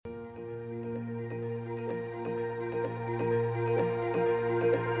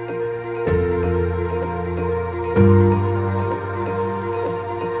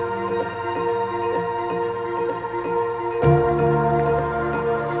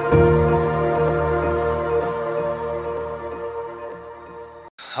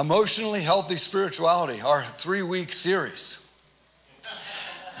Emotionally Healthy Spirituality, our 3-week series,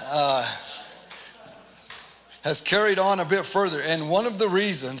 has carried on a bit further. And one of the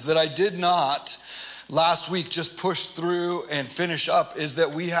reasons that I did not last week just push through and finish up is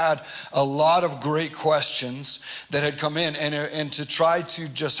that we had a lot of great questions that had come in, and to try to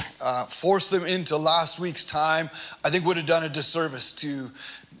just force them into last week's time, I think would have done a disservice to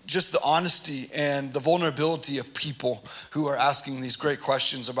just the honesty and the vulnerability of people who are asking these great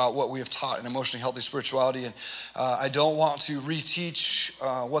questions about what we have taught in emotionally healthy spirituality. And I don't want to reteach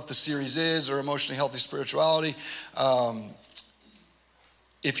what the series is or emotionally healthy spirituality.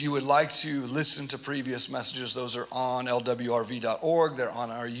 If you would like to listen to previous messages, those are on lwrv.org. They're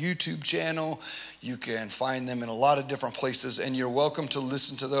on our YouTube channel. You can find them in a lot of different places, and you're welcome to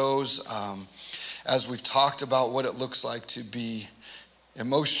listen to those as we've talked about what it looks like to be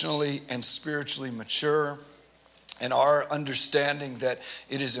emotionally and spiritually mature, and our understanding that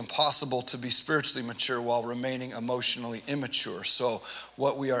it is impossible to be spiritually mature while remaining emotionally immature. So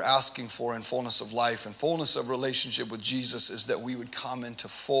what we are asking for in fullness of life and fullness of relationship with Jesus is that we would come into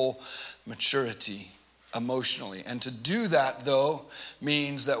full maturity emotionally. And to do that, though,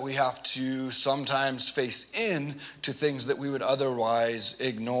 means that we have to sometimes face in to things that we would otherwise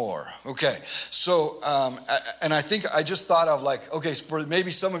ignore. Okay, so, and I think I just thought of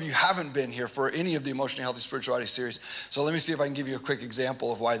maybe some of you haven't been here for any of the Emotionally Healthy Spirituality series. So let me see if I can give you a quick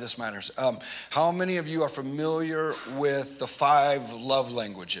example of why this matters. How many of you are familiar with the 5 love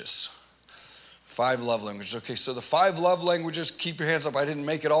languages? 5 love languages. Okay, so the 5 love languages, keep your hands up. I didn't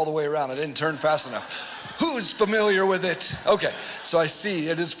make it all the way around. I didn't turn fast enough. Who's familiar with it? Okay, so I see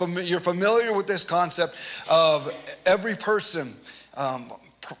it is you're familiar with this concept of every person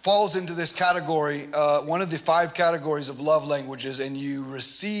falls into this category, one of the 5 categories of love languages, and you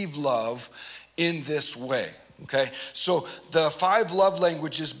receive love in this way. Okay, so the 5 love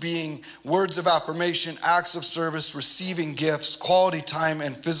languages being words of affirmation, acts of service, receiving gifts, quality time,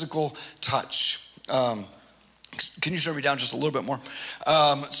 and physical touch. Can you show me down just a little bit more?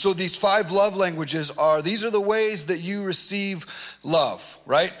 So these 5 love languages these are the ways that you receive love,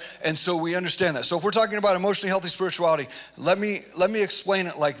 right? And so we understand that. So if we're talking about emotionally healthy spirituality, let me explain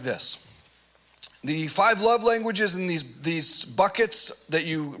it like this. The 5 love languages and these buckets that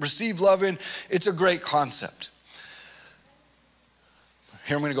you receive love in, it's a great concept.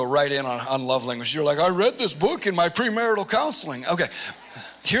 Here I'm going to go right in on love language. You're like, I read this book in my premarital counseling. Okay,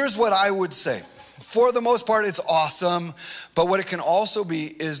 here's what I would say. For the most part, it's awesome, but what it can also be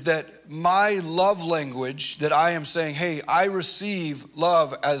is that my love language that I am saying, hey, I receive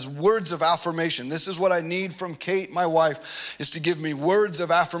love as words of affirmation. This is what I need from Kate, my wife, is to give me words of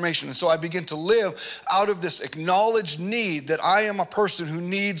affirmation. And so I begin to live out of this acknowledged need that I am a person who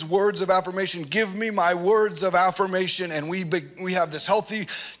needs words of affirmation. Give me my words of affirmation. And we have this healthy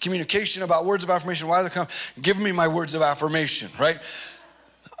communication about words of affirmation. Why they come? Give me my words of affirmation, right?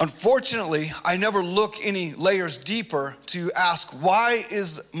 Unfortunately, I never look any layers deeper to ask, why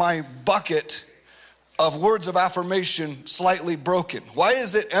is my bucket of words of affirmation slightly broken? Why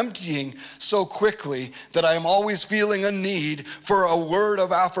is it emptying so quickly that I am always feeling a need for a word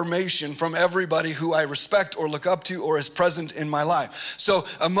of affirmation from everybody who I respect or look up to or is present in my life? So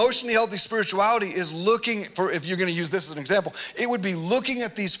emotionally healthy spirituality is looking for, if you're going to use this as an example, it would be looking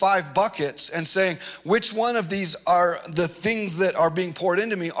at these 5 buckets and saying, which one of these are the things that are being poured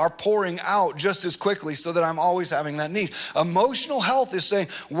into me are pouring out just as quickly so that I'm always having that need. Emotional health is saying,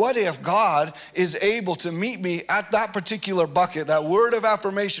 what if God is able to meet me at that particular bucket, that word of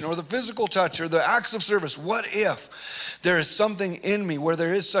affirmation or the physical touch or the acts of service? What if there is something in me where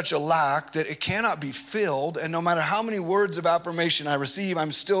there is such a lack that it cannot be filled, and no matter how many words of affirmation I receive,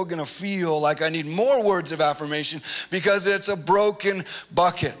 I'm still gonna feel like I need more words of affirmation because it's a broken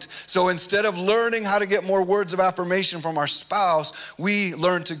bucket. So instead of learning how to get more words of affirmation from our spouse, we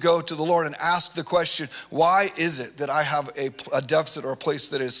learn to go to the Lord and ask the question, why is it that I have a deficit or a place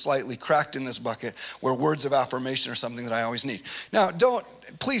that is slightly cracked in this bucket where words of affirmation are something that I always need? Now,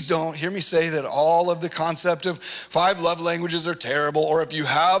 please don't hear me say that all of the concept of 5 love languages are terrible, or if you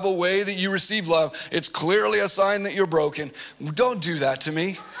have a way that you receive love, it's clearly a sign that you're broken. Don't do that to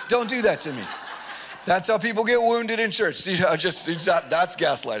me. Don't do that to me. That's how people get wounded in church. See, that's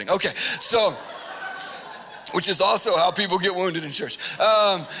gaslighting. Okay, so, which is also how people get wounded in church.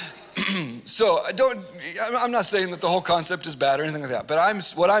 So I'm not saying that the whole concept is bad or anything like that, but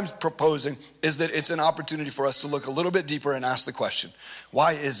what I'm proposing is that it's an opportunity for us to look a little bit deeper and ask the question,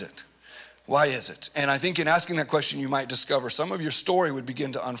 why is it? Why is it? And I think in asking that question, you might discover some of your story would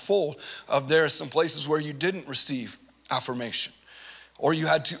begin to unfold of there are some places where you didn't receive affirmation, or you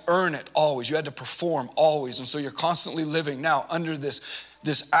had to earn it always. You had to perform always. And so you're constantly living now under this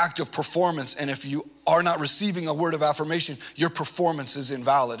this act of performance. And if you are not receiving a word of affirmation, your performance is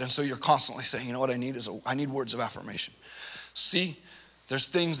invalid. And so you're constantly saying, you know what I need I need words of affirmation. See, there's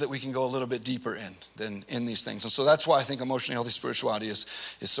things that we can go a little bit deeper in than in these things. And so that's why I think emotionally healthy spirituality is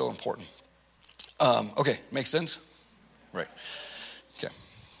so important. Okay, makes sense? Right. Okay.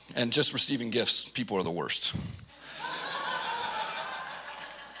 And just receiving gifts, people are the worst.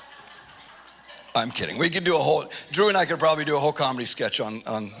 I'm kidding. We could do Drew and I could probably do a whole comedy sketch on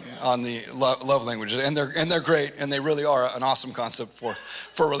the love languages. And they're great, and they really are an awesome concept for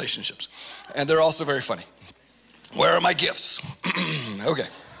relationships. And they're also very funny. Where are my gifts? Okay.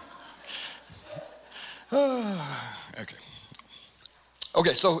 Okay.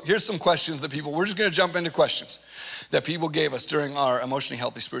 Okay, so here's some questions that we're just gonna jump into questions that people gave us during our Emotionally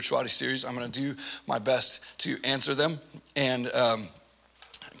Healthy Spirituality series. I'm gonna do my best to answer them. And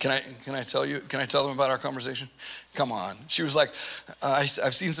can I tell them about our conversation? Come on. She was like,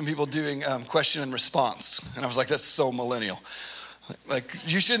 I've seen some people doing question and response. And I was like, that's so millennial. Like,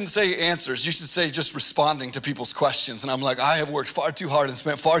 you shouldn't say answers. You should say just responding to people's questions. And I'm like, I have worked far too hard and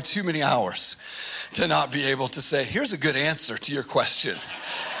spent far too many hours to not be able to say, here's a good answer to your question.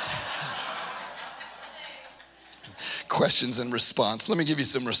 Questions and response. Let me give you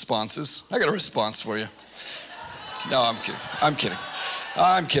some responses. I got a response for you. No, I'm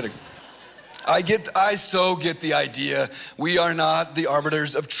kidding. I so get the idea. We are not the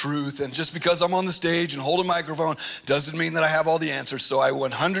arbiters of truth. And just because I'm on the stage and hold a microphone doesn't mean that I have all the answers. So I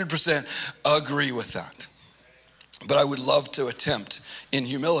 100% agree with that. But I would love to attempt in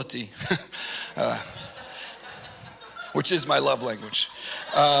humility, which is my love language,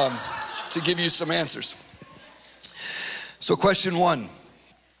 to give you some answers. So question 1.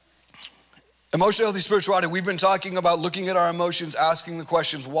 Emotionally healthy spirituality, we've been talking about looking at our emotions, asking the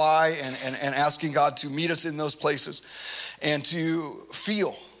questions why, and asking God to meet us in those places and to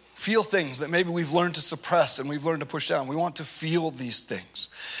feel things that maybe we've learned to suppress and we've learned to push down. We want to feel these things.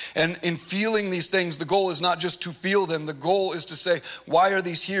 And in feeling these things, the goal is not just to feel them. The goal is to say, why are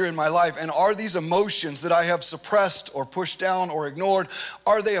these here in my life? And are these emotions that I have suppressed or pushed down or ignored,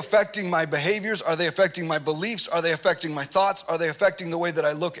 are they affecting my behaviors? Are they affecting my beliefs? Are they affecting my thoughts? Are they affecting the way that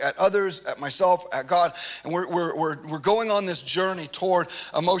I look at others, at myself, at God? And we're going on this journey toward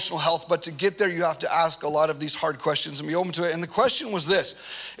emotional health, but to get there, you have to ask a lot of these hard questions and be open to it. And the question was this: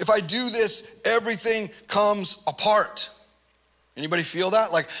 if I do this, everything comes apart. Anybody feel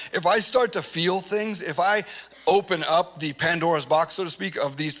that? Like, if I start to feel things, if I open up the Pandora's box, so to speak,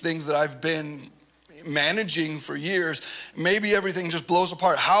 of these things that I've been managing for years, maybe everything just blows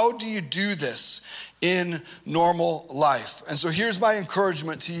apart. How do you do this in normal life? And so here's my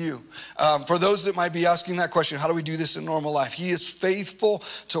encouragement to you. For those that might be asking that question, how do we do this in normal life? He is faithful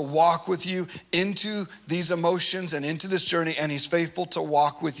to walk with you into these emotions and into this journey, and he's faithful to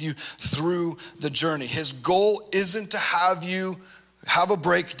walk with you through the journey. His goal isn't to have you have a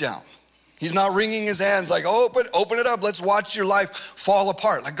breakdown. He's not wringing his hands like, open it up, let's watch your life fall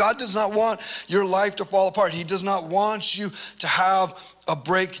apart. Like, God does not want your life to fall apart. He does not want you to have a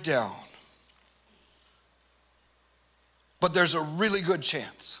breakdown. But there's a really good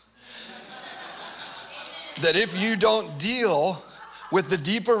chance that if you don't deal with the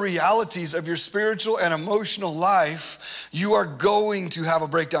deeper realities of your spiritual and emotional life, you are going to have a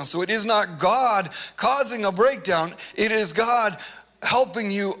breakdown. So it is not God causing a breakdown, it is God helping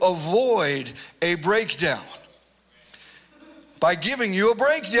you avoid a breakdown by giving you a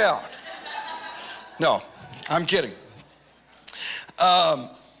breakdown. No, I'm kidding. I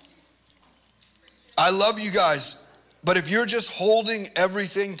love you guys. But if you're just holding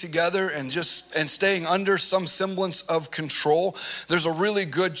everything together and staying under some semblance of control, there's a really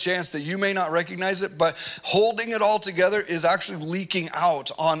good chance that you may not recognize it, but holding it all together is actually leaking out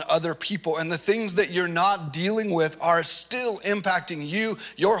on other people. And the things that you're not dealing with are still impacting you,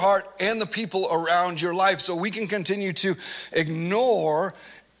 your heart, and the people around your life. So we can continue to ignore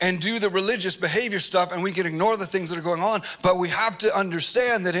and do the religious behavior stuff, and we can ignore the things that are going on, but we have to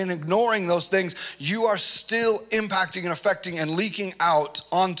understand that in ignoring those things, you are still impacting and affecting and leaking out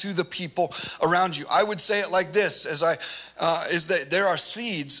onto the people around you. I would say it like this, is that there are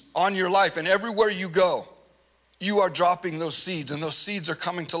seeds on your life, and everywhere you go, you are dropping those seeds, and those seeds are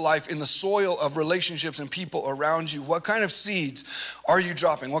coming to life in the soil of relationships and people around you. What kind of seeds are you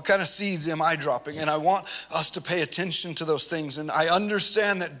dropping? What kind of seeds am I dropping? And I want us to pay attention to those things. And I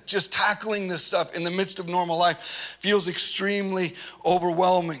understand that just tackling this stuff in the midst of normal life feels extremely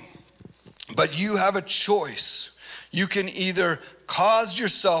overwhelming. But you have a choice. You can either cause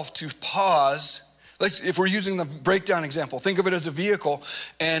yourself to pause. Like if we're using the breakdown example, think of it as a vehicle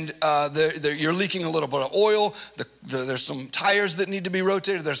and you're leaking a little bit of oil. There's some tires that need to be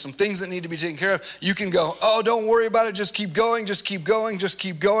rotated. There's some things that need to be taken care of. You can go, oh, don't worry about it. Just keep going, just keep going, just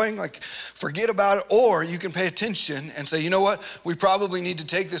keep going. Like forget about it. Or you can pay attention and say, you know what? We probably need to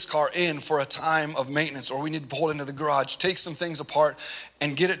take this car in for a time of maintenance, or we need to pull it into the garage, take some things apart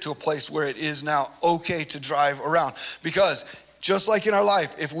and get it to a place where it is now okay to drive around. Because just like in our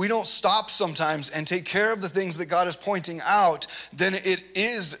life, if we don't stop sometimes and take care of the things that God is pointing out, then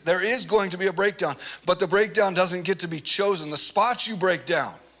there is going to be a breakdown. But the breakdown doesn't get to be chosen. The spot you break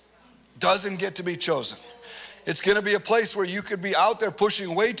down doesn't get to be chosen. It's going to be a place where you could be out there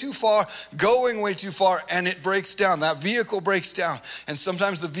pushing way too far, going way too far, and it breaks down. That vehicle breaks down. And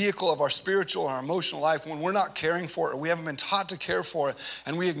sometimes the vehicle of our spiritual and our emotional life, when we're not caring for it, or we haven't been taught to care for it,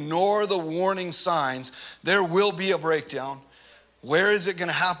 and we ignore the warning signs, there will be a breakdown. Where is it going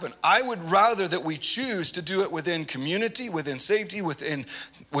to happen? I would rather that we choose to do it within community, within safety, within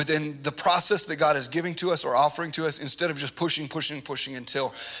the process that God is giving to us or offering to us, instead of just pushing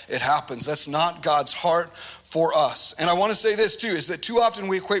until it happens. That's not God's heart for us. And I want to say this too, is that too often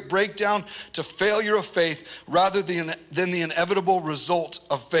we equate breakdown to failure of faith rather than the inevitable result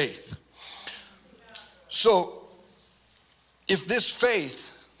of faith. So if this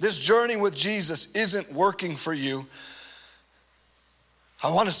faith, this journey with Jesus isn't working for you, I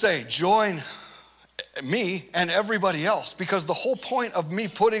want to say, join me and everybody else, because the whole point of me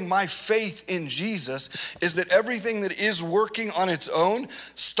putting my faith in Jesus is that everything that is working on its own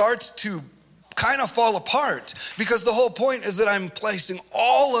starts to kind of fall apart, because the whole point is that I'm placing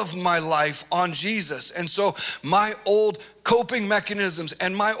all of my life on Jesus. And so my old coping mechanisms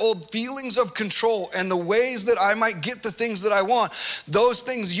and my old feelings of control and the ways that I might get the things that I want, those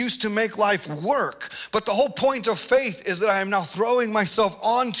things used to make life work. But the whole point of faith is that I am now throwing myself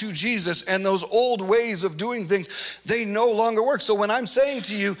onto Jesus, and those old ways of doing things, they no longer work. So when I'm saying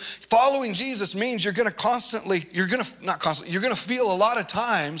to you, following Jesus means you're gonna feel a lot of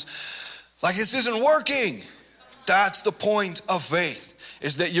times like this isn't working. That's the point of faith,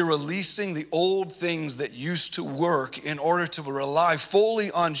 is that you're releasing the old things that used to work in order to rely fully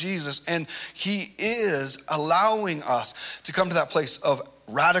on Jesus. And he is allowing us to come to that place of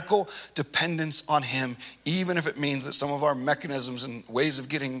radical dependence on him, even if it means that some of our mechanisms and ways of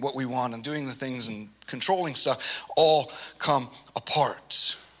getting what we want and doing the things and controlling stuff all come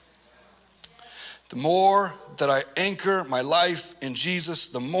apart. The more that I anchor my life in Jesus,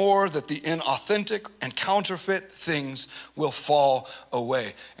 the more that the inauthentic and counterfeit things will fall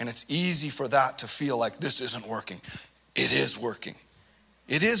away. And it's easy for that to feel like this isn't working. It is working.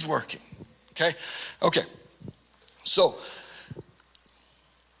 It is working. Okay. So,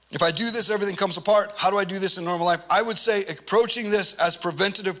 if I do this, everything comes apart. How do I do this in normal life? I would say approaching this as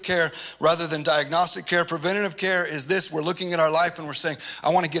preventative care rather than diagnostic care. Preventative care is this: we're looking at our life and we're saying, I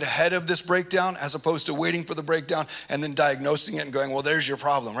want to get ahead of this breakdown, as opposed to waiting for the breakdown and then diagnosing it and going, well, there's your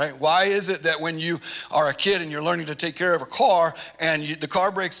problem, right? Why is it that when you are a kid and you're learning to take care of a car and the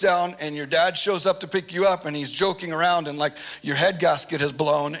car breaks down and your dad shows up to pick you up and he's joking around and like your head gasket has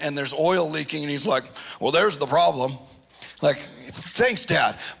blown and there's oil leaking and he's like, well, there's the problem. Like, thanks,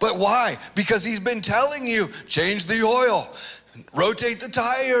 Dad. But why? Because he's been telling you, change the oil, rotate the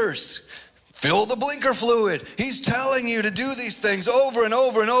tires, fill the blinker fluid. He's telling you to do these things over and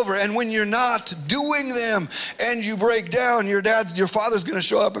over and over. And when you're not doing them and you break down, your father's gonna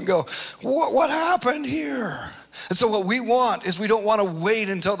show up and go, what happened here? And so what we want is, we don't want to wait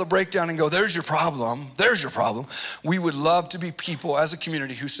until the breakdown and go, there's your problem. We would love to be people as a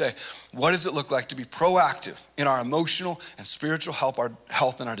community who say, what does it look like to be proactive in our emotional and spiritual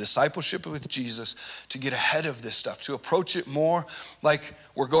health and our discipleship with Jesus, to get ahead of this stuff, to approach it more like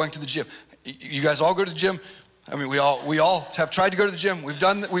we're going to the gym. You guys all go to the gym. I mean, we all have tried to go to the gym. We've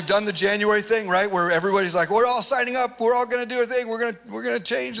done the January thing, right? Where everybody's like, we're all signing up. We're all going to do our thing. We're going to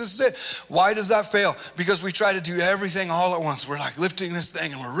change. This is it. Why does that fail? Because we try to do everything all at once. We're like lifting this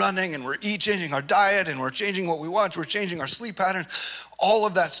thing and we're running and we're changing our diet and we're changing what we want. We're changing our sleep pattern, all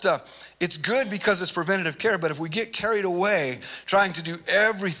of that stuff. It's good because it's preventative care, but if we get carried away trying to do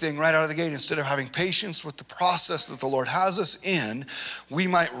everything right out of the gate instead of having patience with the process that the Lord has us in, we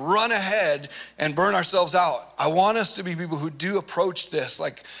might run ahead and burn ourselves out. I want us to be people who do approach this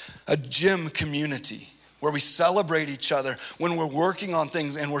like a gym community. where we celebrate each other when we're working on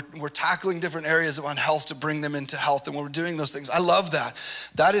things and we're tackling different areas of unhealth to bring them into health, and when we're doing those things. I love that.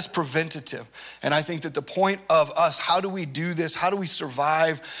 That is preventative. And I think that the point of us, how do we do this? How do we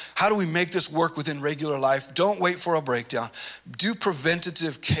survive? How do we make this work within regular life? Don't wait for a breakdown. Do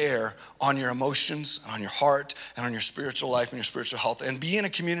preventative care on your emotions, on your heart, and on your spiritual life and your spiritual health. And be in a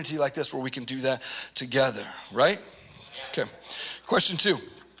community like this where we can do that together, right? Okay. Question 2.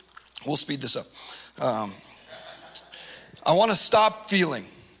 We'll speed this up. I want to stop feeling,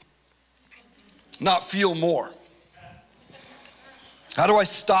 not feel more. How do I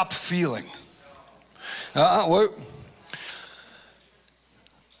stop feeling? A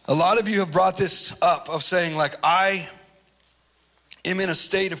lot of you have brought this up of saying, like, I am in a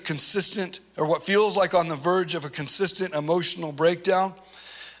state of consistent, or what feels like on the verge of a consistent emotional breakdown.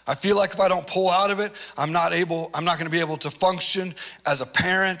 I feel like if I don't pull out of it, I'm not going to be able to function as a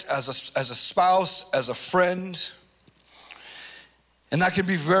parent, as a spouse, as a friend. And that can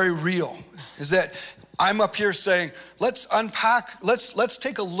be very real. Is that I'm up here saying, let's unpack, let's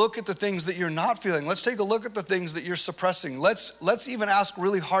take a look at the things that you're not feeling. Let's take a look at the things that you're suppressing. Let's even ask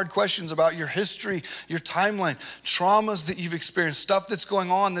really hard questions about your history, your timeline, traumas that you've experienced, stuff that's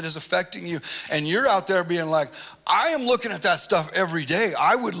going on that is affecting you. And you're out there being like, I am looking at that stuff every day.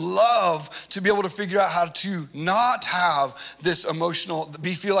 I would love to be able to figure out how to not have this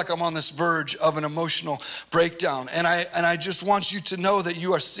feel like I'm on this verge of an emotional breakdown. And I just want you to know that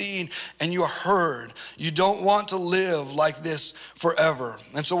you are seen and you are heard. You don't want to live like this forever.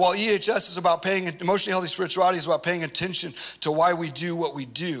 And so while EHS is about emotionally healthy spirituality is about paying attention to why we do what we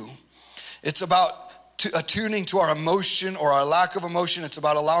do, it's about attuning to our emotion or our lack of emotion. It's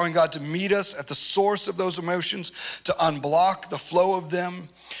about allowing God to meet us at the source of those emotions, to unblock the flow of them.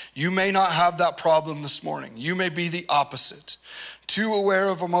 You may not have that problem this morning. You may be the opposite. Too aware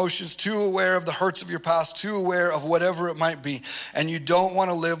of emotions, too aware of the hurts of your past, too aware of whatever it might be. And you don't want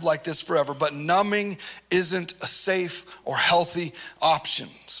to live like this forever. But numbing isn't a safe or healthy option.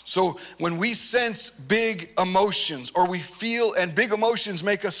 So when we sense big emotions or we feel, and big emotions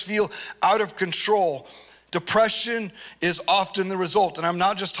make us feel out of control, depression is often the result. And I'm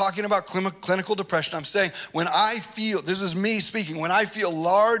not just talking about clinical depression. I'm saying when I feel, this is me speaking, when I feel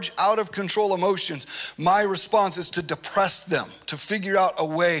large, out of control emotions, my response is to depress them, to figure out a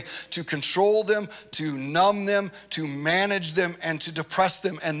way to control them, to numb them, to manage them, and to depress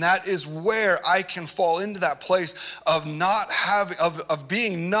them. And that is where I can fall into that place of of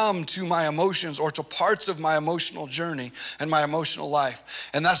being numb to my emotions or to parts of my emotional journey and my emotional life.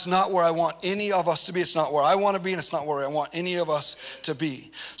 And that's not where I want any of us to be. It's not where I want to be, and it's not where I want any of us to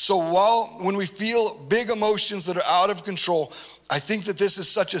be. So when we feel big emotions that are out of control, I think that this is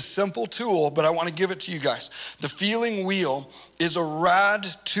such a simple tool, but I want to give it to you guys. The feeling wheel is a rad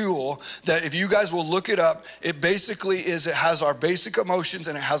tool that if you guys will look it up, it has our basic emotions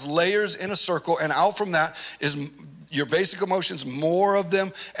and it has layers in a circle, and out from that is your basic emotions, more of them,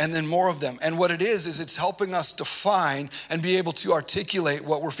 and then more of them. And what it is it's helping us define and be able to articulate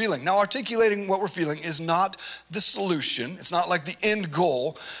what we're feeling. Now, articulating what we're feeling is not the solution. It's not like the end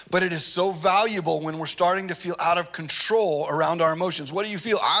goal, but it is so valuable when we're starting to feel out of control around our emotions. What do you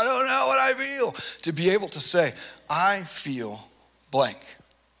feel? I don't know what I feel. To be able to say, I feel blank.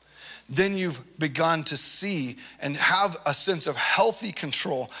 Then you've begun to see and have a sense of healthy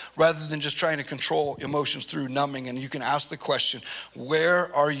control rather than just trying to control emotions through numbing. And you can ask the question,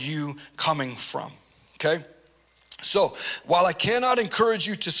 where are you coming from? Okay? So while I cannot encourage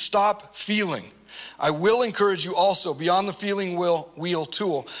you to stop feeling, I will encourage you also, beyond the feeling wheel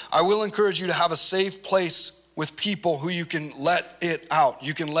tool, I will encourage you to have a safe place with people who you can let it out.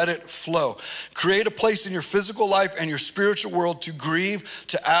 You can let it flow. Create a place in your physical life and your spiritual world to grieve,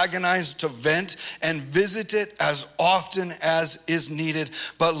 to agonize, to vent, and visit it as often as is needed.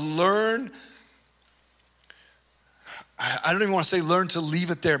 But I don't even want to say learn to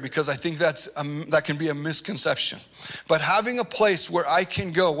leave it there, because I think that can be a misconception. But having a place where I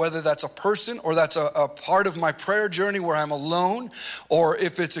can go, whether that's a person or that's a part of my prayer journey where I'm alone, or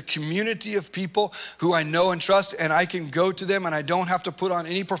if it's a community of people who I know and trust, and I can go to them and I don't have to put on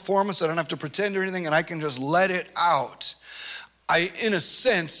any performance, I don't have to pretend or anything, and I can just let it out. In a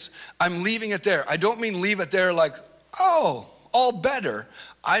sense, I'm leaving it there. I don't mean leave it there like, oh, all better.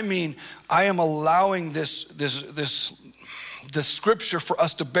 I mean, I am allowing the scripture for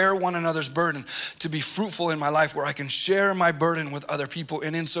us to bear one another's burden, to be fruitful in my life, where I can share my burden with other people.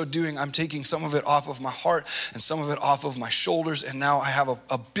 And in so doing, I'm taking some of it off of my heart and some of it off of my shoulders. And now I have an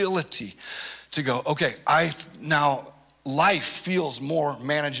ability to go, okay, life feels more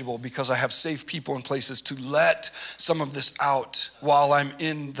manageable because I have safe people and places to let some of this out while I'm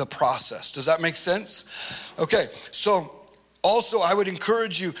in the process. Does that make sense? Okay, so also I would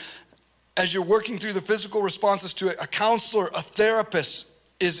encourage you, as you're working through the physical responses to it, a counselor, a therapist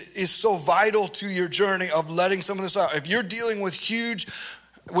is so vital to your journey of letting some of this out. If you're dealing with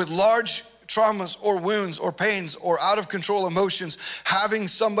large traumas or wounds or pains or out of control emotions, having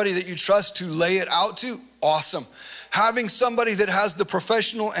somebody that you trust to lay it out to, awesome. Having somebody that has the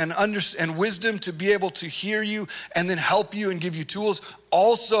professional and wisdom to be able to hear you and then help you and give you tools,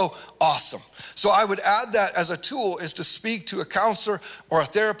 also awesome. So I would add that as a tool is to speak to a counselor or a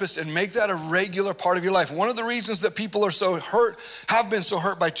therapist and make that a regular part of your life. One of the reasons that people are so hurt, have been so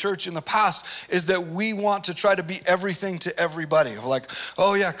hurt by church in the past, is that we want to try to be everything to everybody. We're like,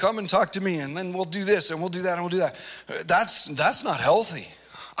 oh yeah, come and talk to me and then we'll do this and we'll do that and we'll do that. That's not healthy.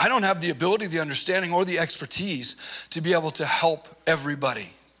 I don't have the ability, the understanding, or the expertise to be able to help everybody,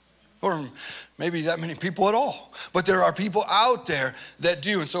 or maybe that many people at all. But there are people out there that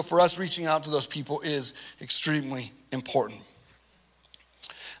do, and so for us, reaching out to those people is extremely important.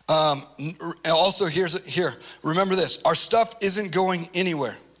 Also, here, remember this, our stuff isn't going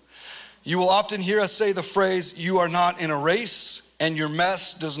anywhere. You will often hear us say the phrase, you are not in a race, and your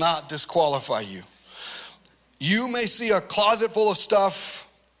mess does not disqualify you. You may see a closet full of stuff,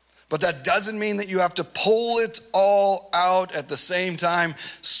 but that doesn't mean that you have to pull it all out at the same time,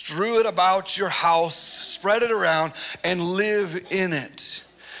 strew it about your house, spread it around, and live in it.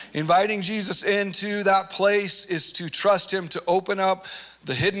 Inviting Jesus into that place is to trust him to open up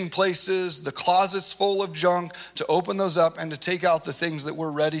the hidden places, the closets full of junk, to open those up and to take out the things that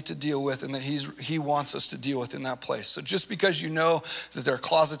we're ready to deal with and that he wants us to deal with in that place. So just because you know that there are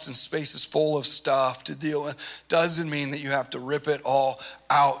closets and spaces full of stuff to deal with doesn't mean that you have to rip it all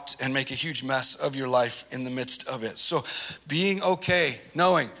out and make a huge mess of your life in the midst of it. So being okay,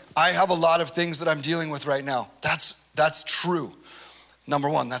 knowing I have a lot of things that I'm dealing with right now. That's true. Number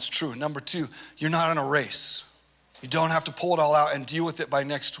one, that's true. Number two, you're not in a race. You don't have to pull it all out and deal with it by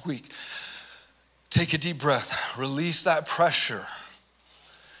next week. Take a deep breath. Release that pressure.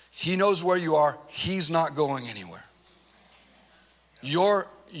 He knows where you are. He's not going anywhere.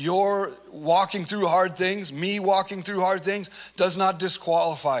 You're walking through hard things, me walking through hard things, does not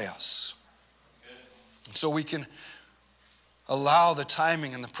disqualify us. So we can allow the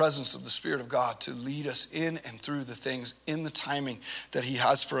timing and the presence of the Spirit of God to lead us in and through the things in the timing that he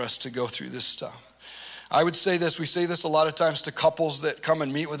has for us to go through this stuff. I would say this, we say this a lot of times to couples that come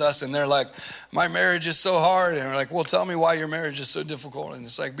and meet with us and they're like, my marriage is so hard. And we're like, well, tell me why your marriage is so difficult. And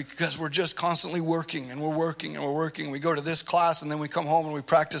it's like, because we're just constantly working and we're working and we're working. We go to this class and then we come home and we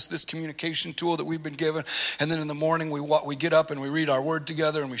practice this communication tool that we've been given. And then in the morning we get up and we read our word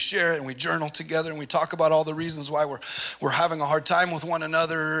together and we share it and we journal together and we talk about all the reasons why we're having a hard time with one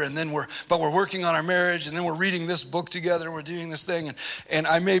another. And then we're working on our marriage and then we're reading this book together and we're doing this thing. And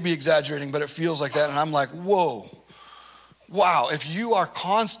I may be exaggerating, but it feels like that. And I'm like, whoa, wow, if you are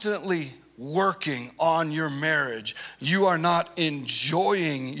constantly working on your marriage, you are not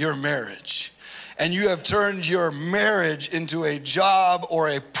enjoying your marriage. And you have turned your marriage into a job or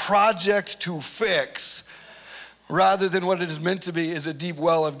a project to fix rather than what it is meant to be is a deep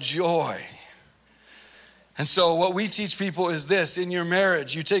well of joy. And so what we teach people is this, in your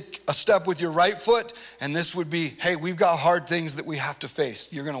marriage, you take a step with your right foot, and this would be, hey, we've got hard things that we have to face.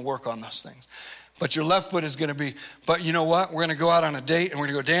 You're gonna work on those things. But your left foot is gonna be, but you know what? We're gonna go out on a date and we're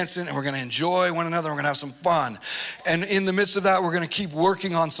gonna go dancing and we're gonna enjoy one another. We're gonna have some fun. And in the midst of that, we're gonna keep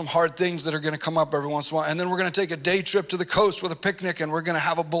working on some hard things that are gonna come up every once in a while. And then we're gonna take a day trip to the coast with a picnic and we're gonna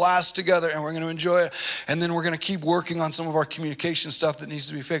have a blast together and we're gonna enjoy it. And then we're gonna keep working on some of our communication stuff that needs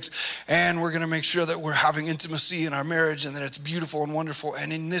to be fixed. And we're gonna make sure that we're having intimacy in our marriage and that it's beautiful and wonderful.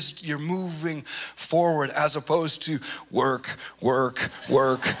 And in this, you're moving forward as opposed to work,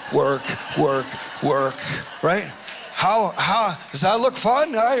 right? How does that look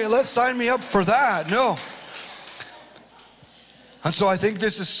fun? Hey, let's sign me up for that. No. And so I think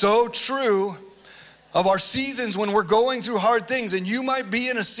this is so true of our seasons when we're going through hard things. And you might be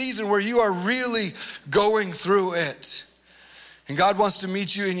in a season where you are really going through it. And God wants to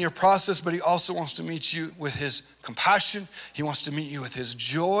meet you in your process, but he also wants to meet you with his compassion. He wants to meet you with his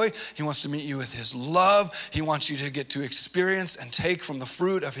joy. He wants to meet you with his love. He wants you to get to experience and take from the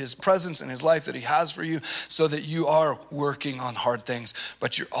fruit of his presence and his life that he has for you so that you are working on hard things,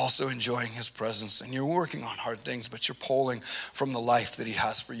 but you're also enjoying his presence. And you're working on hard things, but you're pulling from the life that he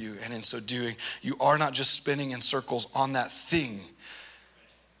has for you. And in so doing, you are not just spinning in circles on that thing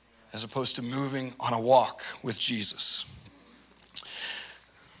as opposed to moving on a walk with Jesus.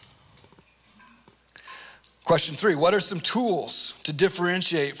 Question 3, what are some tools to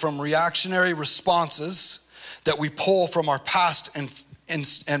differentiate from reactionary responses that we pull from our past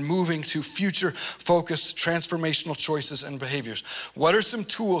and moving to future-focused transformational choices and behaviors? What are some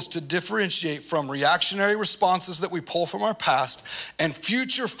tools to differentiate from reactionary responses that we pull from our past and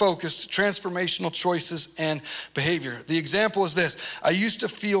future-focused transformational choices and behavior? The example is this. I used to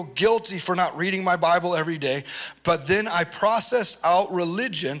feel guilty for not reading my Bible every day, but then I processed out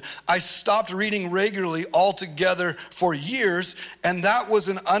religion. I stopped reading regularly altogether for years, and that was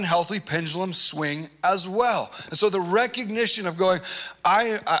an unhealthy pendulum swing as well. And so the recognition of going,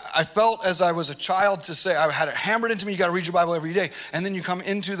 I felt as I was a child to say, I had it hammered into me, you gotta read your Bible every day. And then you come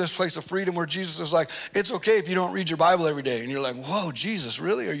into this place of freedom where Jesus is like, it's okay if you don't read your Bible every day. And you're like, whoa, Jesus,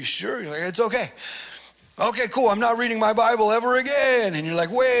 really? Are you sure? You're like, it's okay. Okay, cool, I'm not reading my Bible ever again. And you're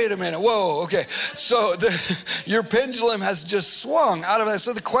like, wait a minute, whoa, okay. So your pendulum has just swung out of that.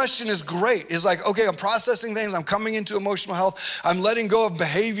 So the question is great. It's like, okay, I'm processing things, I'm coming into emotional health, I'm letting go of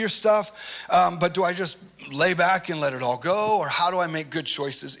behavior stuff, but do I just lay back and let it all go? Or how do I make good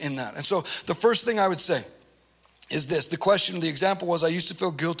choices in that? And so the first thing I would say is this. The question, the example was, I used to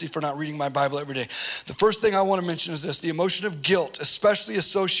feel guilty for not reading my Bible every day. The first thing I want to mention is this. The emotion of guilt, especially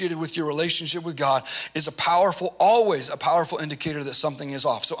associated with your relationship with God, is always a powerful indicator that something is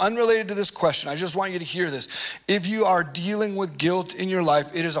off. So unrelated to this question, I just want you to hear this. If you are dealing with guilt in your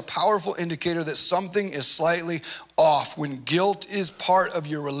life, it is a powerful indicator that something is slightly off when guilt is part of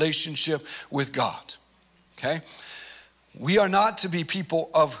your relationship with God. Okay? We are not to be people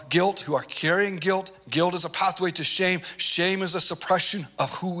of guilt who are carrying guilt. Guilt is a pathway to shame. Shame is a suppression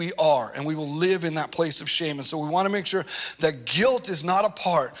of who we are, and we will live in that place of shame. And so we want to make sure that guilt is not a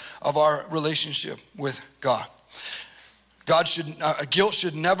part of our relationship with God. Guilt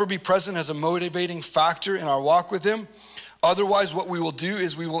should never be present as a motivating factor in our walk with Him. Otherwise, what we will do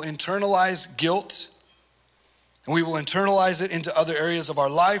is we will internalize guilt, and we will internalize it into other areas of our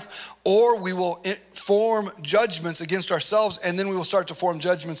life, or we will form judgments against ourselves, and then we will start to form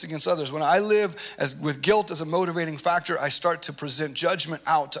judgments against others. When I live with guilt as a motivating factor, I start to present judgment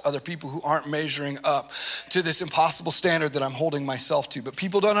out to other people who aren't measuring up to this impossible standard that I'm holding myself to. But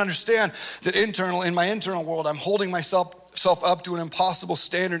people don't understand that in my internal world, I'm holding myself up to an impossible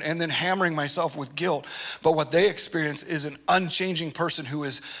standard and then hammering myself with guilt. But what they experience is an unchanging person who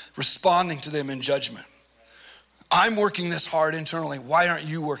is responding to them in judgment. I'm working this hard internally. Why aren't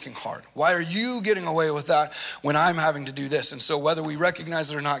you working hard? Why are you getting away with that when I'm having to do this? And so whether we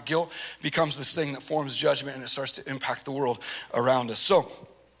recognize it or not, guilt becomes this thing that forms judgment, and it starts to impact the world around us. So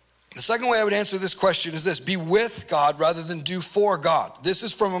the second way I would answer this question is this: be with God rather than do for God. This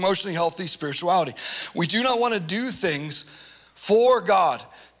is from emotionally healthy spirituality. We do not want to do things for God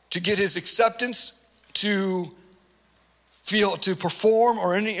to get His acceptance, to perform,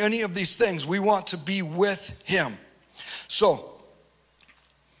 or any of these things. We want to be with Him. So,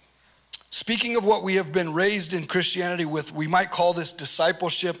 speaking of what we have been raised in Christianity with, we might call this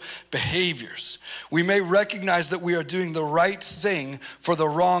discipleship behaviors. We may recognize that we are doing the right thing for the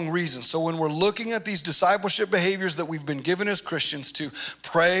wrong reason. So when we're looking at these discipleship behaviors that we've been given as Christians, to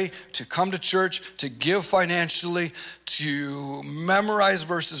pray, to come to church, to give financially, to memorize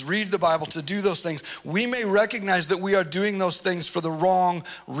verses, read the Bible, to do those things, we may recognize that we are doing those things for the wrong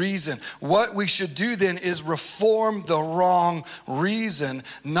reason. What we should do then is reform the wrong reason,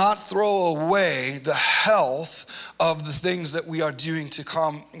 not throw away the health of the things that we are doing to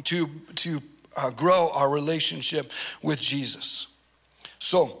grow our relationship with Jesus.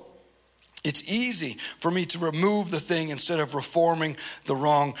 So it's easy for me to remove the thing instead of reforming the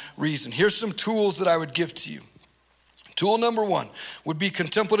wrong reason. Here's some tools that I would give to you. Tool number 1 would be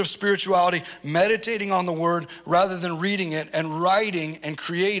contemplative spirituality, meditating on the word rather than reading it, and writing and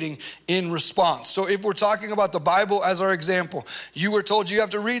creating in response. So if we're talking about the Bible as our example, you were told you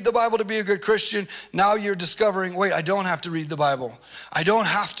have to read the Bible to be a good Christian. Now you're discovering, wait, I don't have to read the Bible. I don't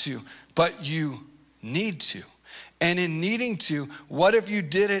have to, but you need to. And in needing to, what if you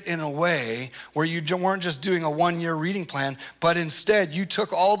did it in a way where you weren't just doing a 1-year reading plan, but instead you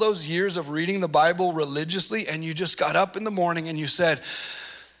took all those years of reading the Bible religiously and you just got up in the morning and you said,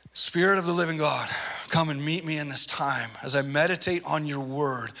 Spirit of the living God, come and meet me in this time. As I meditate on your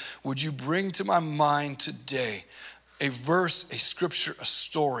word, would you bring to my mind today a verse, a scripture, a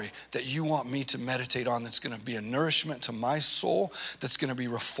story that you want me to meditate on that's going to be a nourishment to my soul, that's going to be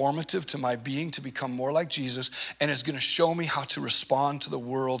reformative to my being to become more like Jesus, and is going to show me how to respond to the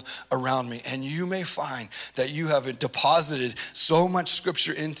world around me. And you may find that you have deposited so much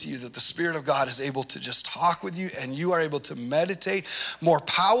scripture into you that the Spirit of God is able to just talk with you, and you are able to meditate more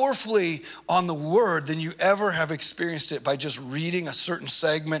powerfully on the word than you ever have experienced it by just reading a certain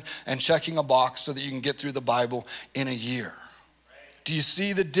segment and checking a box so that you can get through the Bible in a year. Do you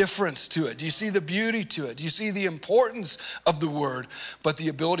see the difference to it? Do you see the beauty to it? Do you see the importance of the word, but the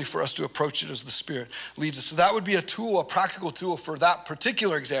ability for us to approach it as the Spirit leads us? So that would be a tool, a practical tool for that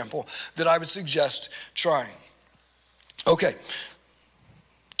particular example that I would suggest trying. Okay,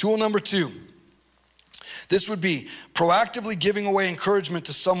 tool number 2. This would be proactively giving away encouragement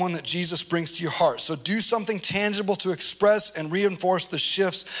to someone that Jesus brings to your heart. So do something tangible to express and reinforce the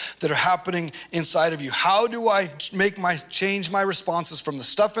shifts that are happening inside of you. How do I change my responses from the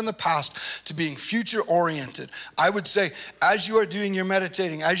stuff in the past to being future oriented? I would say, as you are doing your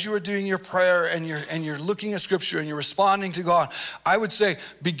meditating, as you are doing your prayer and you're looking at scripture and you're responding to God, I would say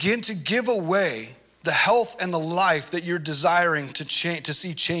begin to give away the health and the life that you're desiring to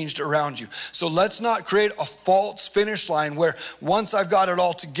see changed around you. So let's not create a false finish line where once I've got it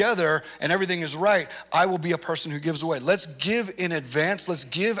all together and everything is right, I will be a person who gives away. Let's give in advance. Let's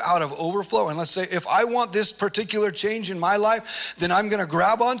give out of overflow. And let's say, if I want this particular change in my life, then I'm going to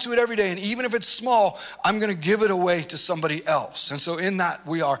grab onto it every day. And even if it's small, I'm going to give it away to somebody else. And so in that,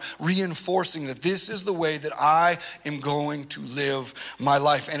 we are reinforcing that this is the way that I am going to live my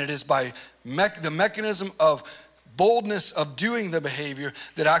life. And it is by the mechanism of boldness of doing the behavior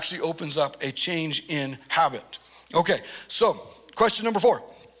that actually opens up a change in habit. Okay, so question number 4.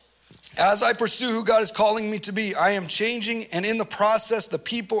 As I pursue who God is calling me to be, I am changing, and in the process, the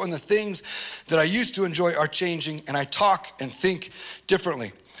people and the things that I used to enjoy are changing, and I talk and think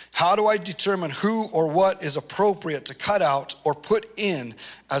differently. How do I determine who or what is appropriate to cut out or put in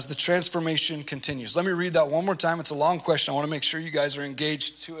as the transformation continues? Let me read that one more time. It's a long question. I want to make sure you guys are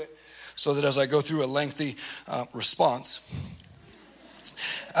engaged to it, so that as I go through a lengthy response.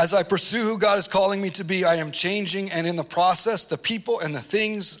 As I pursue who God is calling me to be, I am changing, and in the process, the people and the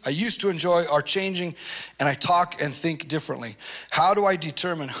things I used to enjoy are changing, and I talk and think differently. How do I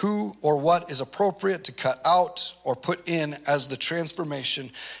determine who or what is appropriate to cut out or put in as the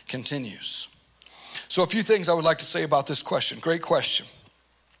transformation continues? So a few things I would like to say about this question. Great question.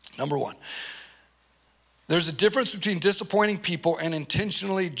 Number 1. There's a difference between disappointing people and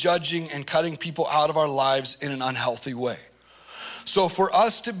intentionally judging and cutting people out of our lives in an unhealthy way. So for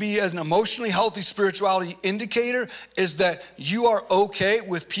us to be an emotionally healthy spirituality indicator is that you are okay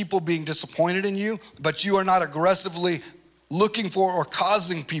with people being disappointed in you, but you are not aggressively looking for or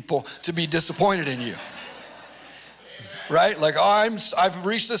causing people to be disappointed in you. Right? Like, I've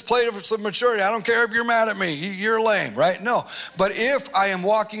reached this place of maturity. I don't care if you're mad at me. You're lame, right? No. But if I am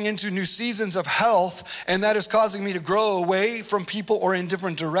walking into new seasons of health and that is causing me to grow away from people or in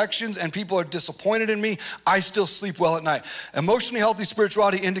different directions and people are disappointed in me, I still sleep well at night. Emotionally healthy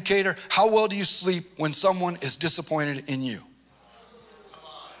spirituality indicator, how well do you sleep when someone is disappointed in you?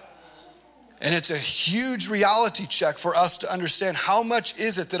 And it's a huge reality check for us to understand how much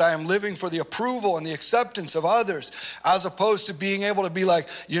is it that I am living for the approval and the acceptance of others, as opposed to being able to be like,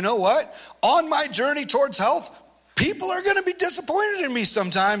 you know what? On my journey towards health, people are going to be disappointed in me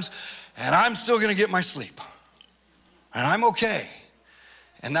sometimes, and I'm still going to get my sleep. And I'm okay.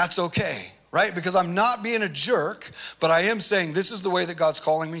 And that's okay, right? Because I'm not being a jerk, but I am saying this is the way that God's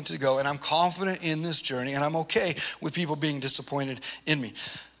calling me to go, and I'm confident in this journey, and I'm okay with people being disappointed in me.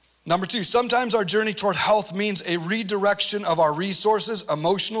 Number 2, sometimes our journey toward health means a redirection of our resources,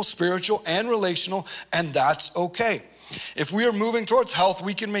 emotional, spiritual, and relational, and that's okay. If we are moving towards health,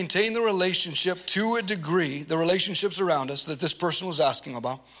 we can maintain the relationship to a degree, the relationships around us that this person was asking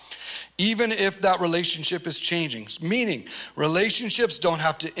about, even if that relationship is changing. Meaning, relationships don't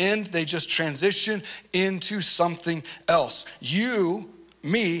have to end, they just transition into something else.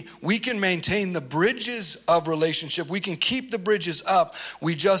 We can maintain the bridges of relationship. We can keep the bridges up.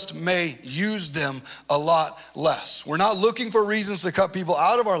 We just may use them a lot less. We're not looking for reasons to cut people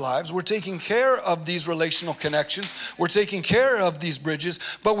out of our lives. We're taking care of these relational connections. We're taking care of these bridges,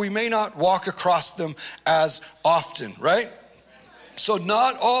 but we may not walk across them as often, right? So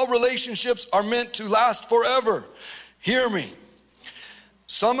not all relationships are meant to last forever. Hear me.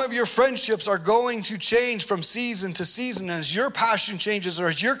 Some of your friendships are going to change from season to season. As your passion changes or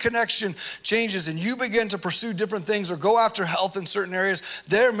as your connection changes and you begin to pursue different things or go after health in certain areas,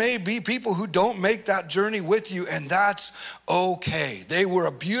 there may be people who don't make that journey with you, and that's okay. They were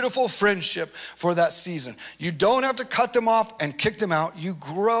a beautiful friendship for that season. You don't have to cut them off and kick them out. You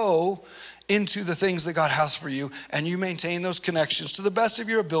grow into the things that God has for you, and you maintain those connections to the best of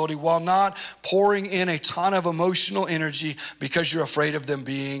your ability while not pouring in a ton of emotional energy because you're afraid of them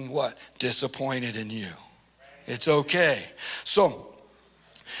being what? Disappointed in you. It's okay. So,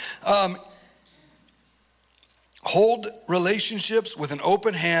 hold relationships with an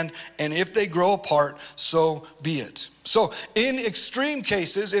open hand, and if they grow apart, so be it. So in extreme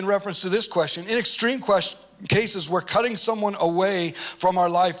cases, in reference to this question, in extreme cases where cutting someone away from our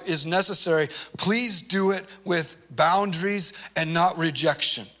life is necessary, please do it with boundaries and not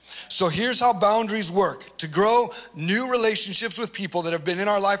rejection. So here's how boundaries work. To grow new relationships with people that have been in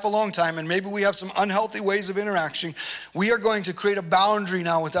our life a long time, and maybe we have some unhealthy ways of interaction, we are going to create a boundary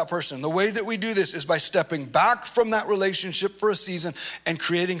now with that person. The way that we do this is by stepping back from that relationship for a season and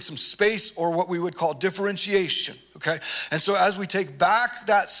creating some space, or what we would call differentiation, okay? And so as we take back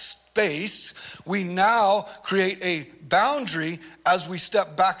that space, we now create a boundary. As we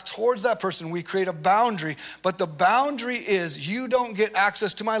step back towards that person, we create a boundary, but the boundary is you don't get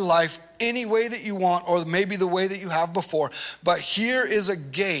access to my life any way that you want, or maybe the way that you have before, but here is a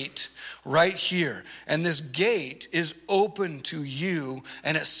gate right here, and this gate is open to you,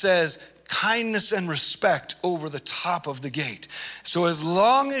 and it says kindness and respect over the top of the gate. So as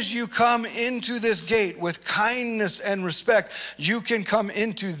long as you come into this gate with kindness and respect, you can come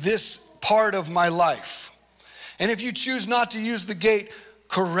into this part of my life. And if you choose not to use the gate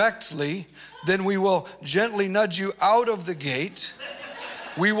correctly, then we will gently nudge you out of the gate.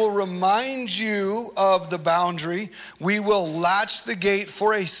 We will remind you of the boundary. We will latch the gate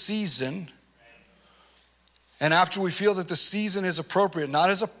for a season. And after we feel that the season is appropriate,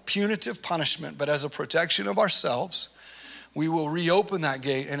 not as a punitive punishment, but as a protection of ourselves, we will reopen that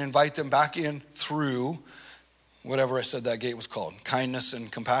gate and invite them back in through whatever I said that gate was called, kindness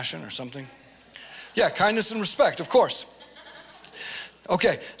and compassion or something. Yeah, kindness and respect, of course.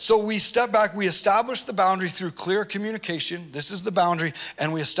 Okay, so we step back, we establish the boundary through clear communication. This is the boundary,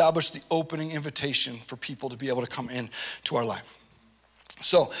 and we establish the opening invitation for people to be able to come in to our life.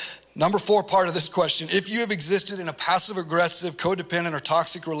 So, number 4 part of this question, if you have existed in a passive-aggressive, codependent, or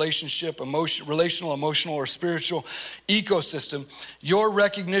toxic relationship, relational, emotional, or spiritual ecosystem, your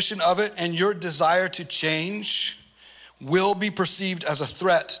recognition of it and your desire to change will be perceived as a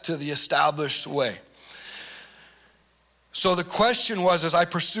threat to the established way. So the question was, as I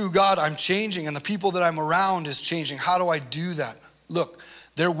pursue God, I'm changing, and the people that I'm around is changing. How do I do that? Look,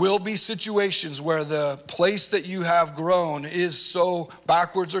 there will be situations where the place that you have grown is so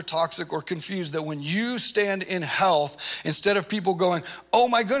backwards or toxic or confused that when you stand in health, instead of people going, oh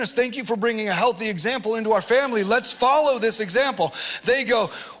my goodness, thank you for bringing a healthy example into our family, let's follow this example, they go,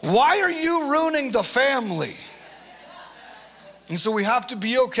 why are you ruining the family? And so we have to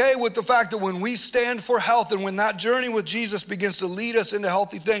be okay with the fact that when we stand for health and when that journey with Jesus begins to lead us into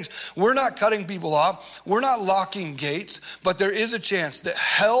healthy things, we're not cutting people off, we're not locking gates, but there is a chance that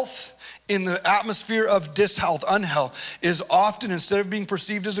health in the atmosphere of dishealth, unhealth, is often, instead of being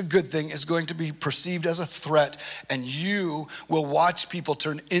perceived as a good thing, is going to be perceived as a threat, and you will watch people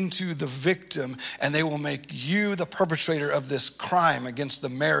turn into the victim, and they will make you the perpetrator of this crime against the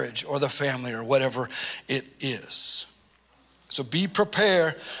marriage or the family or whatever it is. So be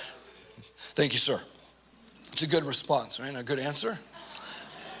prepared. Thank you, sir. It's a good response, right? A good answer.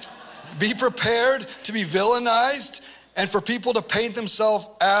 Be prepared to be villainized and for people to paint themselves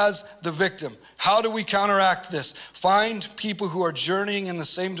as the victim. How do we counteract this? Find people who are journeying in the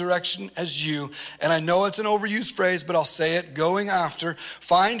same direction as you. And I know it's an overused phrase, but I'll say it, going after.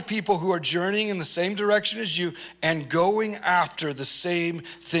 Find people who are journeying in the same direction as you and going after the same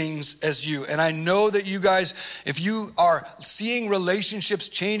things as you. And I know that you guys, if you are seeing relationships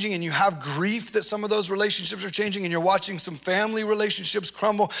changing and you have grief that some of those relationships are changing and you're watching some family relationships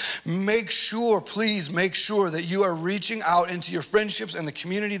crumble, please make sure that you are reaching out into your friendships and the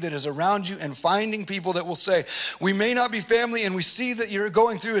community that is around you and finding people that will say, we may not be family and we see that you're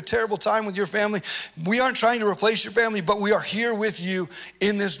going through a terrible time with your family. We aren't trying to replace your family, but we are here with you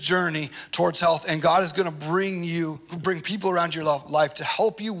in this journey towards health. And God is going to bring people around your life to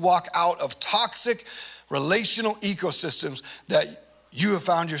help you walk out of toxic relational ecosystems that you have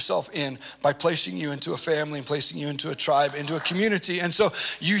found yourself in by placing you into a family and placing you into a tribe, into a community. And so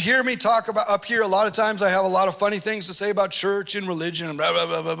you hear me talk about up here, a lot of times I have a lot of funny things to say about church and religion and blah, blah,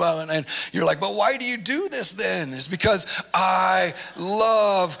 blah, blah, blah. And you're like, but why do you do this then? It's because I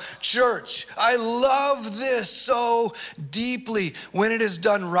love church. I love this so deeply. When it is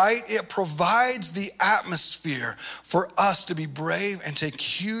done right, it provides the atmosphere for us to be brave and take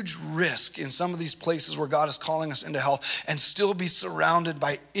huge risk in some of these places where God is calling us into health and still be surrounded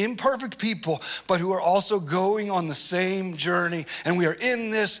by imperfect people, but who are also going on the same journey, and we are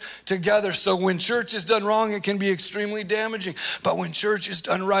in this together. So when church is done wrong, it can be extremely damaging, but when church is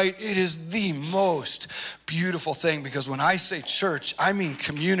done right, it is the most beautiful thing, because when I say church, I mean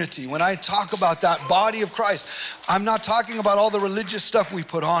community. When I talk about that body of Christ, I'm not talking about all the religious stuff we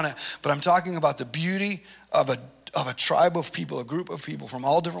put on it, but I'm talking about the beauty of a tribe of people, a group of people from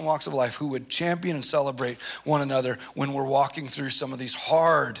all different walks of life who would champion and celebrate one another when we're walking through some of these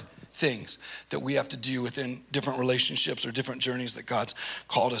hard things that we have to do within different relationships or different journeys that God's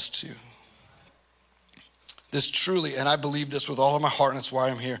called us to. This truly, and I believe this with all of my heart, and that's why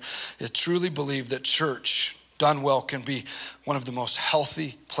I'm here, I truly believe that church done well can be one of the most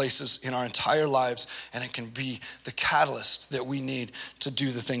healthy places in our entire lives, and it can be the catalyst that we need to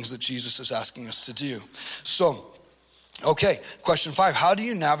do the things that Jesus is asking us to do. So, okay, question 5, how do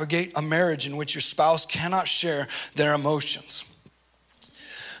you navigate a marriage in which your spouse cannot share their emotions?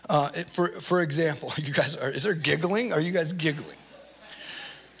 For example, is there giggling? Are you guys giggling?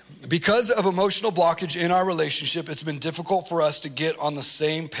 Because of emotional blockage in our relationship, it's been difficult for us to get on the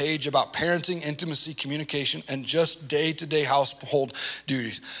same page about parenting, intimacy, communication, and just day-to-day household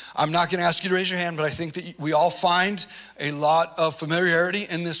duties. I'm not gonna ask you to raise your hand, but I think that we all find a lot of familiarity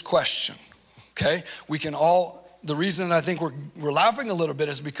in this question, okay? We can all, the reason I think we're laughing a little bit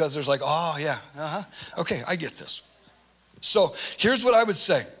is because there's like, oh yeah, okay, I get this. So here's what I would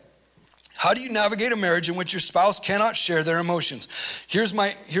say. How do you navigate a marriage in which your spouse cannot share their emotions? Here's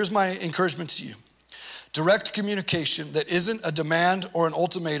my encouragement to you. Direct communication that isn't a demand or an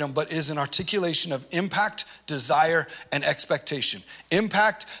ultimatum, but is an articulation of impact, desire, and expectation.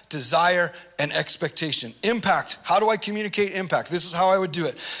 Impact, desire, and expectation. Impact, how do I communicate impact? This is how I would do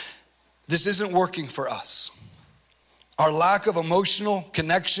it. This isn't working for us. Our lack of emotional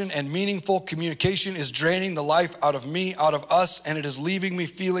connection and meaningful communication is draining the life out of me, out of us, and it is leaving me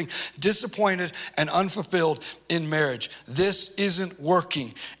feeling disappointed and unfulfilled in marriage. This isn't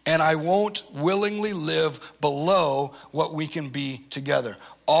working, and I won't willingly live below what we can be together.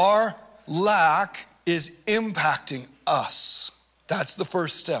 Our lack is impacting us. That's the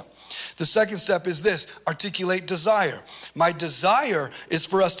first step. The second step is this: articulate desire. My desire is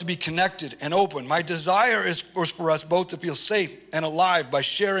for us to be connected and open. My desire is for us both to feel safe and alive by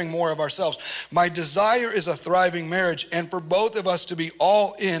sharing more of ourselves. My desire is a thriving marriage and for both of us to be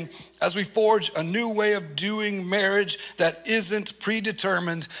all in as we forge a new way of doing marriage that isn't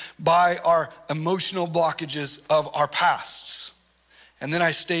predetermined by our emotional blockages of our pasts. And then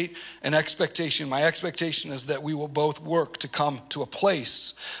I state an expectation. My expectation is that we will both work to come to a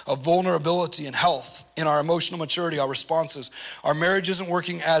place of vulnerability and health in our emotional maturity, our responses. Our marriage isn't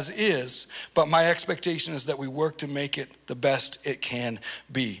working as is, but my expectation is that we work to make it the best it can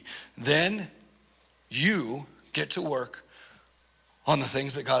be. Then you get to work on the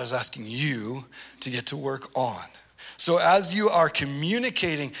things that God is asking you to get to work on. So as you are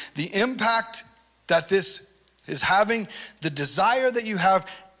communicating the impact that this is having, the desire that you have,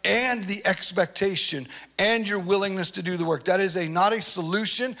 and the expectation, and your willingness to do the work. That is not a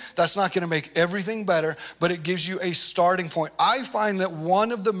solution. That's not gonna make everything better, but it gives you a starting point. I find that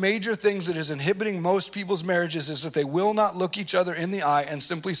one of the major things that is inhibiting most people's marriages is that they will not look each other in the eye and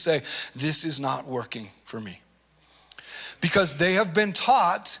simply say, this is not working for me. Because they have been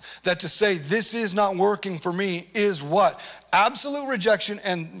taught that to say this is not working for me is what? Absolute rejection,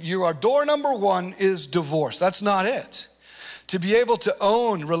 and your door number one is divorce. That's not it. To be able to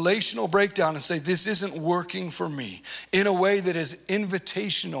own relational breakdown and say this isn't working for me in a way that is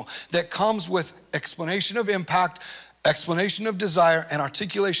invitational, that comes with explanation of impact, explanation of desire, and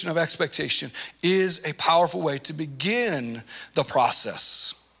articulation of expectation is a powerful way to begin the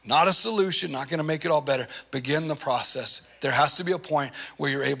process. Not a solution, not gonna make it all better. Begin the process. There has to be a point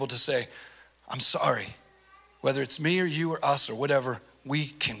where you're able to say, I'm sorry. Whether it's me or you or us or whatever, we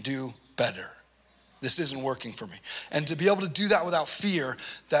can do better. This isn't working for me. And to be able to do that without fear,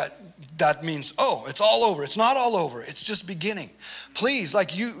 that means, oh, it's all over. It's not all over. It's just beginning. Please,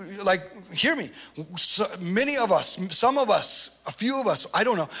 hear me. So many of us, some of us, a few of us, I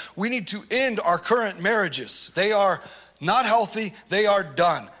don't know, we need to end our current marriages. They are not healthy, they are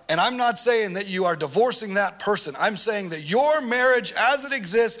done. And I'm not saying that you are divorcing that person. I'm saying that your marriage as it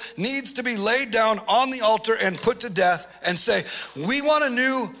exists needs to be laid down on the altar and put to death and say, we want a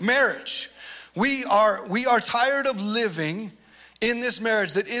new marriage. We are tired of living in this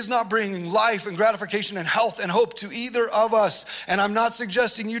marriage that is not bringing life and gratification and health and hope to either of us. And I'm not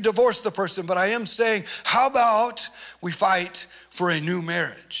suggesting you divorce the person, but I am saying, how about we fight for a new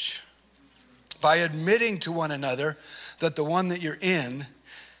marriage by admitting to one another that the one that you're in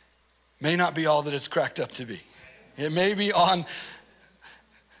may not be all that it's cracked up to be. It may be on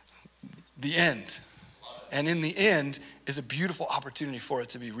the end. And in the end is a beautiful opportunity for it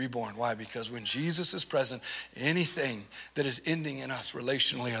to be reborn. Why? Because when Jesus is present, anything that is ending in us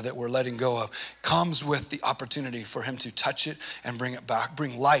relationally or that we're letting go of comes with the opportunity for him to touch it and bring it back,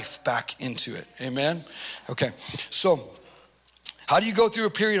 bring life back into it. Amen? Okay, so how do you go through a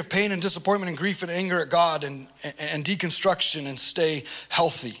period of pain and disappointment and grief and anger at God and deconstruction and stay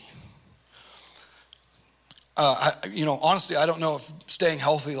healthy? Honestly, I don't know if staying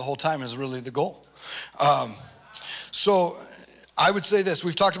healthy the whole time is really the goal. So I would say this,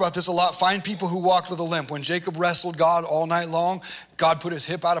 we've talked about this a lot. Find people who walked with a limp. When Jacob wrestled God all night long, God put his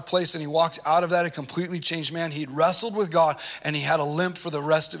hip out of place and he walked out of that a completely changed man. He'd wrestled with God and he had a limp for the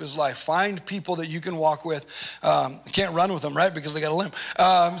rest of his life. Find people that you can walk with. You can't run with them, right? Because they got a limp.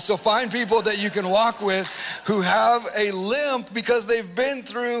 So find people that you can walk with who have a limp because they've been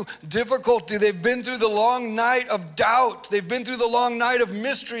through difficulty. They've been through the long night of doubt. They've been through the long night of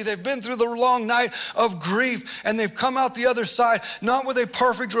mystery. They've been through the long night of grief, and they've come out the other side, not with a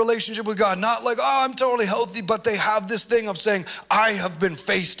perfect relationship with God, not like, oh, I'm totally healthy, but they have this thing of saying, I have been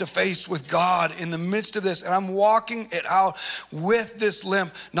face to face with God in the midst of this, and I'm walking it out with this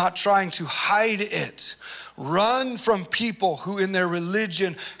limp, not trying to hide it. Run from people who in their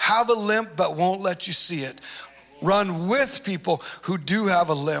religion have a limp but won't let you see it. Run with people who do have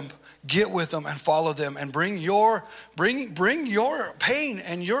a limp. Get with them and follow them and bring your pain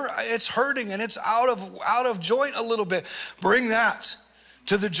and it's hurting and it's out of joint a little bit. Bring that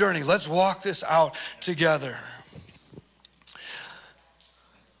to the journey. Let's walk this out together.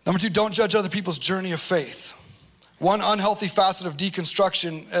 Number 2, don't judge other people's journey of faith. One unhealthy facet of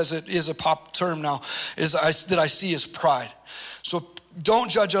deconstruction, as it is a pop term now, that I see is pride. So don't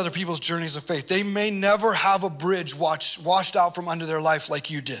judge other people's journeys of faith. They may never have a bridge washed out from under their life like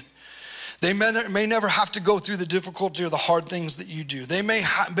you did. They may never have to go through the difficulty or the hard things that you do. They may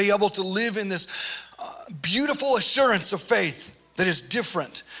be able to live in this beautiful assurance of faith that is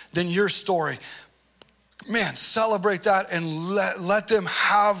different than your story. Man, celebrate that and let them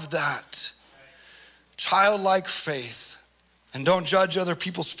have that childlike faith. And don't judge other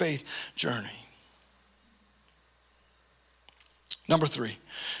people's faith journey. Number 3,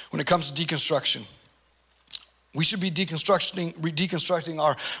 when it comes to deconstruction, we should be deconstructing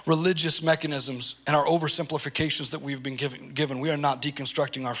our religious mechanisms and our oversimplifications that we've been given. We are not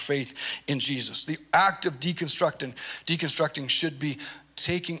deconstructing our faith in Jesus. The act of deconstructing should be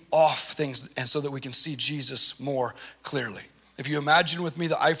taking off things and so that we can see Jesus more clearly. If you imagine with me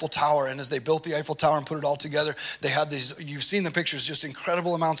the Eiffel Tower, and as they built the Eiffel Tower and put it all together, they had these, you've seen the pictures, just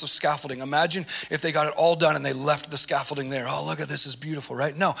incredible amounts of scaffolding. Imagine if they got it all done and they left the scaffolding there. Oh, look at this, is beautiful,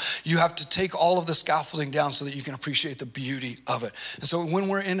 right? No, you have to take all of the scaffolding down so that you can appreciate the beauty of it. And so when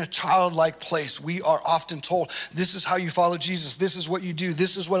we're in a childlike place, we are often told, this is how you follow Jesus. This is what you do.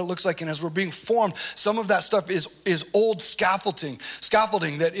 This is what it looks like. And as we're being formed, some of that stuff is old scaffolding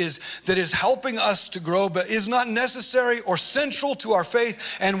that is helping us to grow, but is not necessary or central to our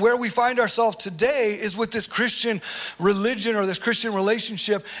faith. And where we find ourselves today is with this Christian religion or this Christian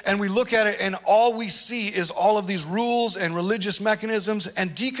relationship, and we look at it and all we see is all of these rules and religious mechanisms.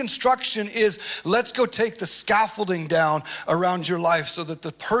 And deconstruction is, let's go take the scaffolding down around your life so that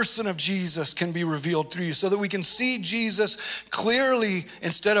the person of Jesus can be revealed through you, so that we can see Jesus clearly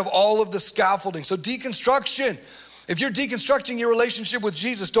instead of all of the scaffolding. So deconstruction, if you're deconstructing your relationship with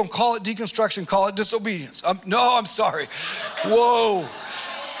Jesus, don't call it deconstruction, call it disobedience. I'm sorry. Whoa.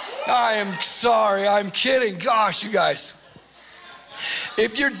 I am sorry, I'm kidding. Gosh, you guys.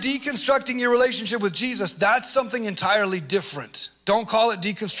 If you're deconstructing your relationship with Jesus, that's something entirely different. Don't call it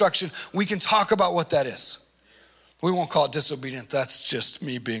deconstruction. We can talk about what that is. We won't call it disobedient. That's just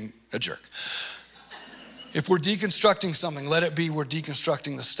me being a jerk. If we're deconstructing something, let it be we're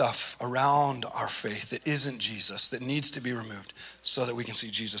deconstructing the stuff around our faith that isn't Jesus, that needs to be removed so that we can see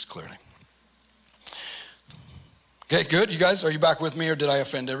Jesus clearly. Okay, good. You guys, are you back with me, or did I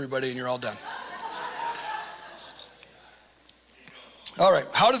offend everybody and you're all done? All right,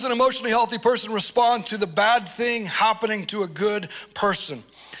 how does an emotionally healthy person respond to the bad thing happening to a good person?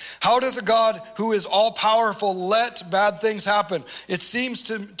 How does a God who is all powerful let bad things happen? It seems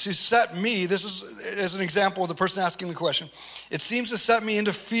to set me, this is as an example of the person asking the question, it seems to set me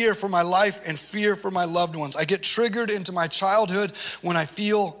into fear for my life and fear for my loved ones. I get triggered into my childhood when I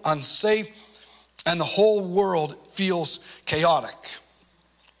feel unsafe and the whole world feels chaotic.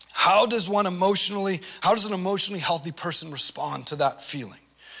 How does an emotionally healthy person respond to that feeling?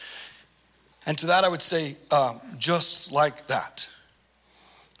 And to that I would say, just like that.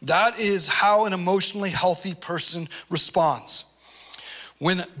 That is how an emotionally healthy person responds.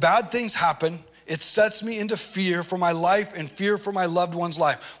 When bad things happen, it sets me into fear for my life and fear for my loved one's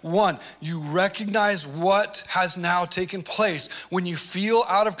life. One, you recognize what has now taken place. When you feel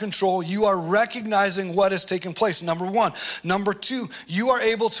out of control, you are recognizing what has taken place, number one. Number two, you are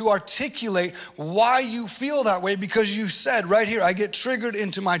able to articulate why you feel that way because you said right here, I get triggered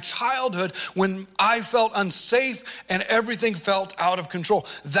into my childhood when I felt unsafe and everything felt out of control.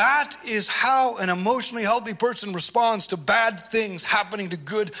 That is how an emotionally healthy person responds to bad things happening to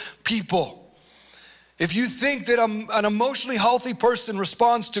good people. If you think that an emotionally healthy person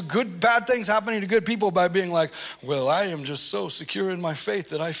responds to bad things happening to good people by being like, well, I am just so secure in my faith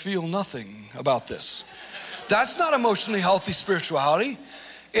that I feel nothing about this. That's not emotionally healthy spirituality.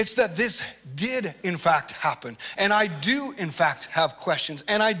 It's that this did in fact happen. And I do in fact have questions.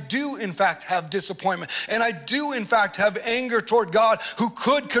 And I do in fact have disappointment. And I do in fact have anger toward God who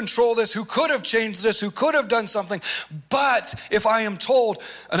could control this, who could have changed this, who could have done something. But if I am told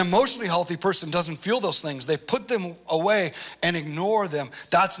an emotionally healthy person doesn't feel those things, they put them away and ignore them,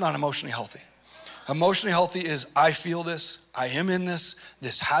 that's not emotionally healthy. Emotionally healthy is I feel this, I am in this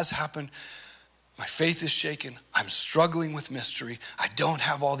has happened. My faith is shaken. I'm struggling with mystery. I don't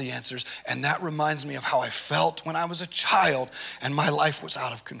have all the answers. And that reminds me of how I felt when I was a child and my life was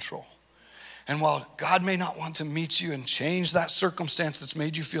out of control. And while God may not want to meet you and change that circumstance that's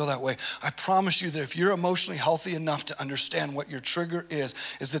made you feel that way, I promise you that if you're emotionally healthy enough to understand what your trigger is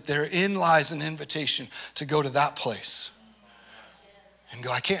that therein lies an invitation to go to that place and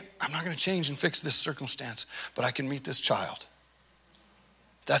go, I'm not going to change and fix this circumstance, but I can meet this child.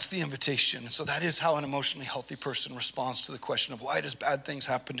 That's the invitation. And so that is how an emotionally healthy person responds to the question of why does bad things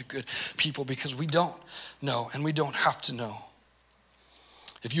happen to good people? Because we don't know and we don't have to know.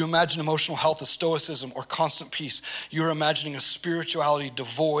 If you imagine emotional health as stoicism or constant peace, you're imagining a spirituality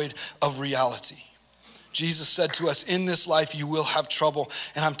devoid of reality. Jesus said to us, in this life you will have trouble,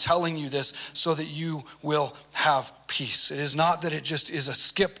 and I'm telling you this so that you will have peace. It is not that it just is a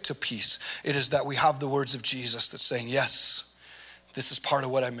skip to peace. It is that we have the words of Jesus that's saying, yes, this is part of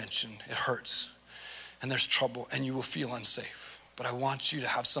what I mentioned. It hurts, and there's trouble, and you will feel unsafe. But I want you to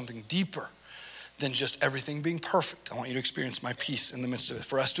have something deeper than just everything being perfect. I want you to experience my peace in the midst of it.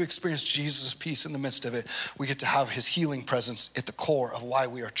 For us to experience Jesus' peace in the midst of it, we get to have his healing presence at the core of why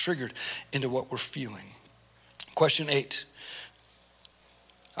we are triggered into what we're feeling. Question 8.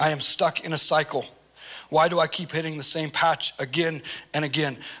 I am stuck in a cycle. Why do I keep hitting the same patch again and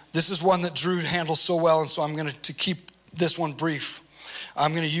again? This is one that Drew handles so well, and so I'm going to keep this one brief.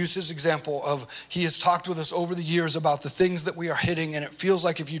 I'm going to use his example of he has talked with us over the years about the things that we are hitting, and it feels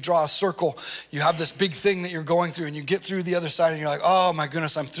like if you draw a circle, you have this big thing that you're going through, and you get through the other side, and you're like, oh my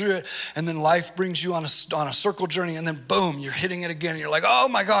goodness, I'm through it. And then life brings you on a circle journey, and then boom, you're hitting it again, and you're like, oh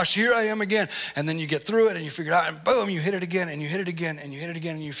my gosh, here I am again. And then you get through it, and you figure it out, and boom, you hit it again, and you hit it again, and you hit it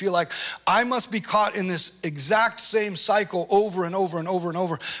again, and you feel like I must be caught in this exact same cycle over and over and over and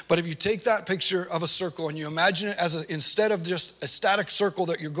over. But if you take that picture of a circle and you imagine it as instead of just a static circle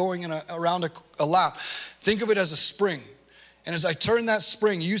that you're going in around a lap, think of it as a spring. And as I turn that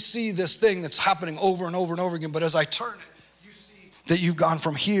spring, you see this thing that's happening over and over and over again. But as I turn it, you see that you've gone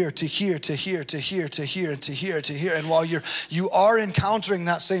from here to here to here to here to here to here to here. And while you are encountering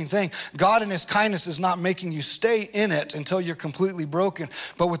that same thing, God in his kindness is not making you stay in it until you're completely broken.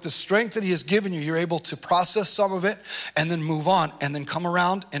 But with the strength that he has given you, you're able to process some of it and then move on and then come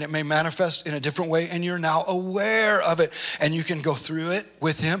around, and it may manifest in a different way, and you're now aware of it, and you can go through it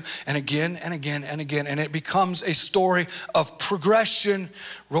with him and again and again and again. And it becomes a story of progression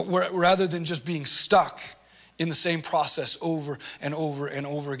rather than just being stuck in the same process over and over and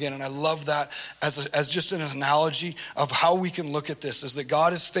over again. And I love that as just an analogy of how we can look at this, is that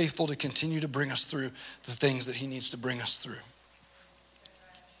God is faithful to continue to bring us through the things that he needs to bring us through.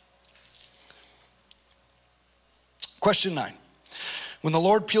 Question 9. When the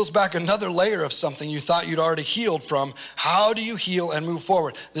Lord peels back another layer of something you thought you'd already healed from, how do you heal and move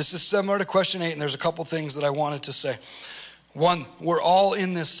forward? This is similar to question 8, and there's a couple things that I wanted to say. One, we're all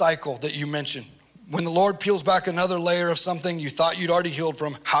in this cycle that you mentioned. When the Lord peels back another layer of something you thought you'd already healed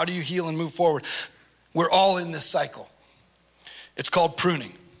from, how do you heal and move forward? We're all in this cycle. It's called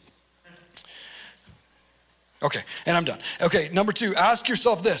pruning. Okay, and I'm done. Okay, number 2, ask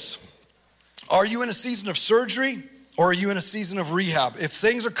yourself this. Are you in a season of surgery or are you in a season of rehab? If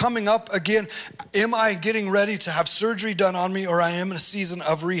things are coming up again, am I getting ready to have surgery done on me, or I am in a season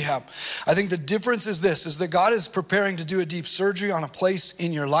of rehab? I think the difference is this, is that God is preparing to do a deep surgery on a place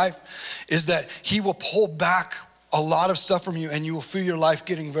in your life, is that he will pull back a lot of stuff from you, and you will feel your life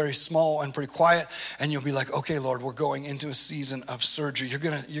getting very small and pretty quiet, and you'll be like, okay, Lord, we're going into a season of surgery.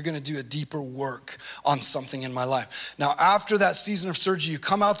 You're gonna do a deeper work on something in my life. Now, after that season of surgery, you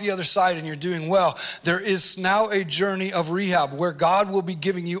come out the other side and you're doing well. There is now a journey of rehab where God will be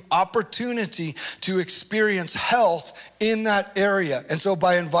giving you opportunity to experience health in that area. And so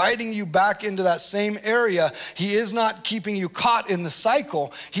by inviting you back into that same area, he is not keeping you caught in the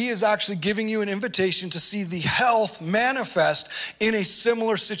cycle. He is actually giving you an invitation to see the health manifest in a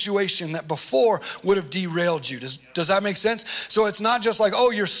similar situation that before would have derailed you. Does that make sense? So it's not just like,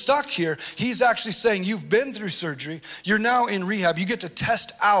 oh, you're stuck here. He's actually saying you've been through surgery. You're now in rehab. You get to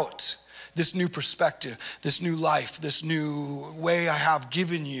test out this new perspective, this new life, this new way I have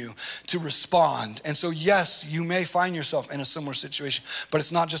given you to respond. And so yes, you may find yourself in a similar situation, but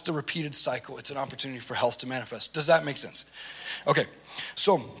it's not just a repeated cycle. It's an opportunity for health to manifest. Does that make sense? Okay,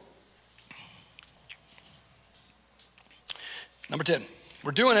 so number 10,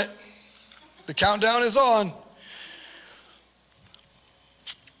 we're doing it. The countdown is on.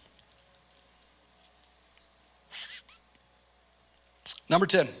 Number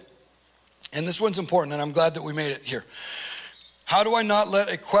 10, and this one's important, and I'm glad that we made it here. How do I not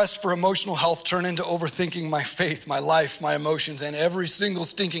let a quest for emotional health turn into overthinking my faith, my life, my emotions, and every single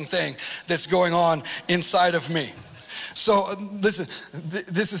stinking thing that's going on inside of me? So listen,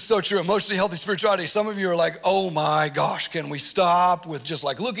 this is so true. Emotionally healthy spirituality. Some of you are like, oh my gosh, can we stop with just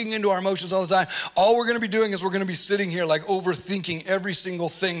like looking into our emotions all the time? All we're going to be doing is we're going to be sitting here like overthinking every single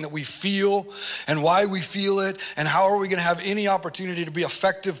thing that we feel and why we feel it, and how are we going to have any opportunity to be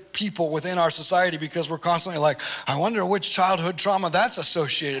effective people within our society, because we're constantly like, I wonder which childhood trauma that's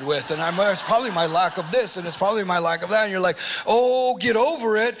associated with, and it's probably my lack of this, and it's probably my lack of that, and you're like, oh, get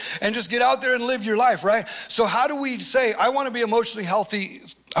over it and just get out there and live your life, right? So how do we say, I want to be emotionally healthy,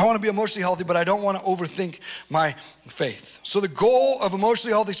 but I don't want to overthink my faith? So the goal of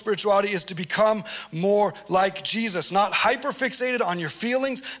emotionally healthy spirituality is to become more like Jesus, not hyper-fixated on your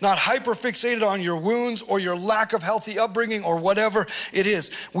feelings, not hyper-fixated on your wounds or your lack of healthy upbringing or whatever it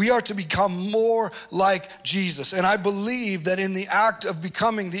is. We are to become more like Jesus. And I believe that in the act of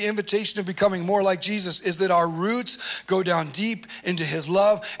becoming, the invitation of becoming more like Jesus is that our roots go down deep into his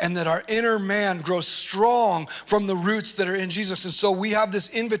love, and that our inner man grows strong from the roots that are in Jesus. And so we have this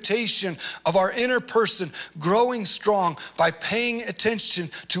invitation of our inner person growing strong by paying attention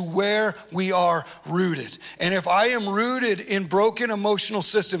to where we are rooted. And if I am rooted in broken emotional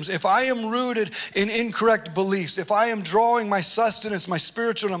systems, if I am rooted in incorrect beliefs, if I am drawing my sustenance, my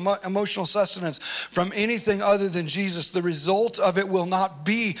spiritual and emotional sustenance from anything other than Jesus, the result of it will not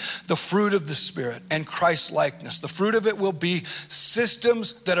be the fruit of the Spirit and Christ-likeness. The fruit of it will be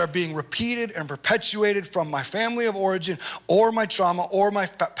systems that are being repeated and perpetuated from my family of origin, or my trauma, or my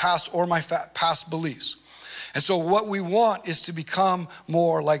past beliefs. And so what we want is to become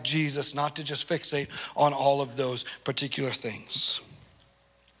more like Jesus, not to just fixate on all of those particular things.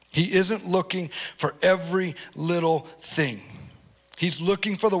 He isn't looking for every little thing. He's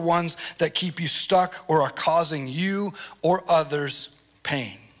looking for the ones that keep you stuck or are causing you or others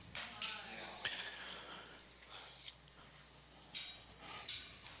pain.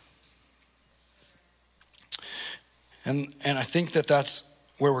 And I think that that's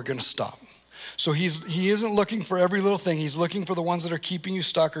where we're going to stop. So he isn't looking for every little thing. He's looking for the ones that are keeping you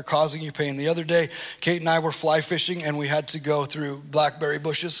stuck or causing you pain. The other day, Kate and I were fly fishing, and we had to go through blackberry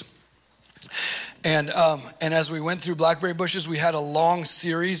bushes. And as we went through blackberry bushes, we had a long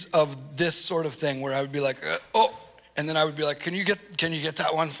series of this sort of thing where I would be like, oh, and then I would be like, can you get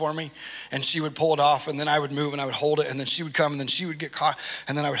that one for me? And she would pull it off, and then I would move and I would hold it, and then she would come and then she would get caught,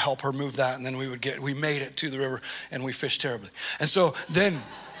 and then I would help her move that, and then we made it to the river, and we fished terribly. And so then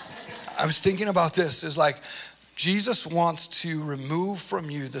I was thinking about this, is like, Jesus wants to remove from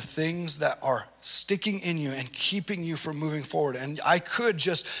you the things that are sticking in you and keeping you from moving forward. And I could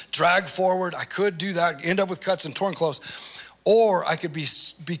just drag forward, I could do that, end up with cuts and torn clothes, Or I could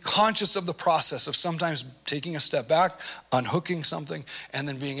be conscious of the process of sometimes taking a step back, unhooking something, and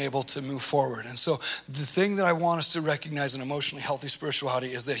then being able to move forward. And so the thing that I want us to recognize in emotionally healthy spirituality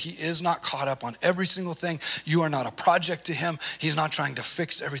is that he is not caught up on every single thing. You are not a project to him. He's not trying to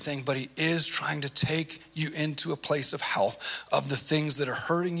fix everything, but he is trying to take you into a place of health of the things that are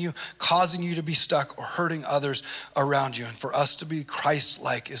hurting you, causing you to be stuck, or hurting others around you. And for us to be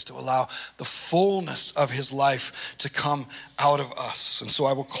Christ-like is to allow the fullness of his life to come out of us. And so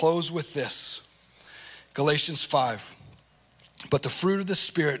I will close with this. Galatians 5. But the fruit of the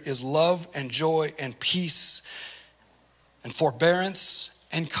Spirit is love and joy and peace and forbearance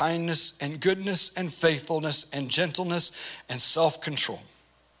and kindness and goodness and faithfulness and gentleness and self-control.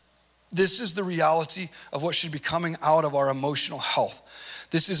 This is the reality of what should be coming out of our emotional health.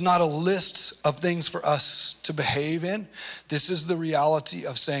 This is not a list of things for us to behave in. This is the reality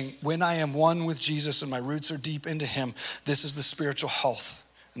of saying, when I am one with Jesus and my roots are deep into him, this is the spiritual health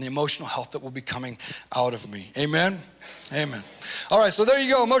and the emotional health that will be coming out of me. Amen? Amen. All right, so there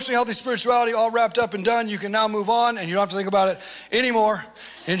you go. Emotionally healthy spirituality, all wrapped up and done. You can now move on, and you don't have to think about it anymore.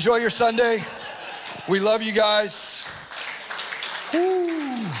 Enjoy your Sunday. We love you guys. Woo.